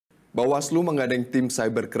Bawaslu menggandeng tim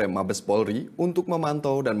Cybercrime Mabes Polri untuk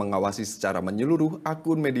memantau dan mengawasi secara menyeluruh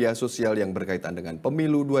akun media sosial yang berkaitan dengan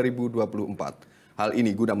pemilu 2024. Hal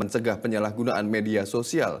ini guna mencegah penyalahgunaan media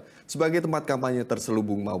sosial sebagai tempat kampanye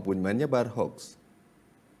terselubung maupun menyebar hoaks.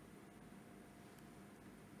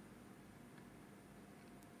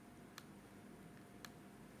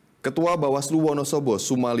 Ketua Bawaslu Wonosobo,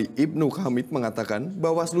 Sumali Ibnu Hamid mengatakan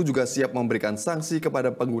Bawaslu juga siap memberikan sanksi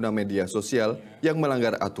kepada pengguna media sosial yang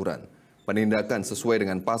melanggar aturan. Penindakan sesuai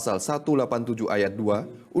dengan pasal 187 ayat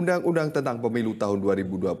 2 Undang-Undang tentang Pemilu tahun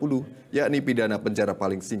 2020, yakni pidana penjara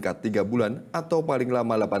paling singkat 3 bulan atau paling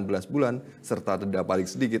lama 18 bulan, serta denda paling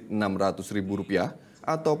sedikit Rp600.000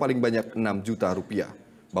 atau paling banyak Rp6 juta.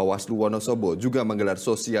 Bawaslu Wonosobo juga menggelar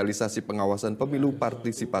sosialisasi pengawasan pemilu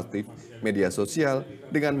partisipatif media sosial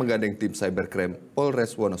dengan menggandeng tim Cybercrime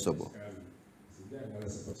Polres Wonosobo.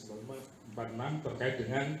 Terkait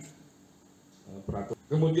dengan peraturan.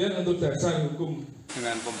 Kemudian untuk dasar hukum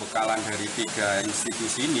dengan pembekalan dari 3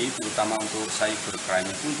 institusi ini, terutama untuk cybercrime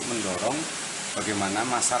itu untuk mendorong bagaimana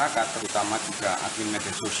masyarakat, terutama juga admin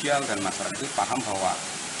media sosial dan masyarakat itu paham bahwa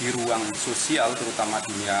di ruang sosial, terutama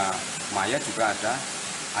dunia maya juga ada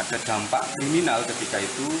dampak kriminal ketika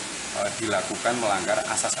itu dilakukan melanggar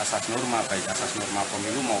asas-asas norma, baik asas norma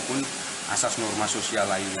pemilu maupun asas norma sosial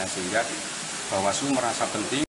lainnya, sehingga Bawaslu merasa penting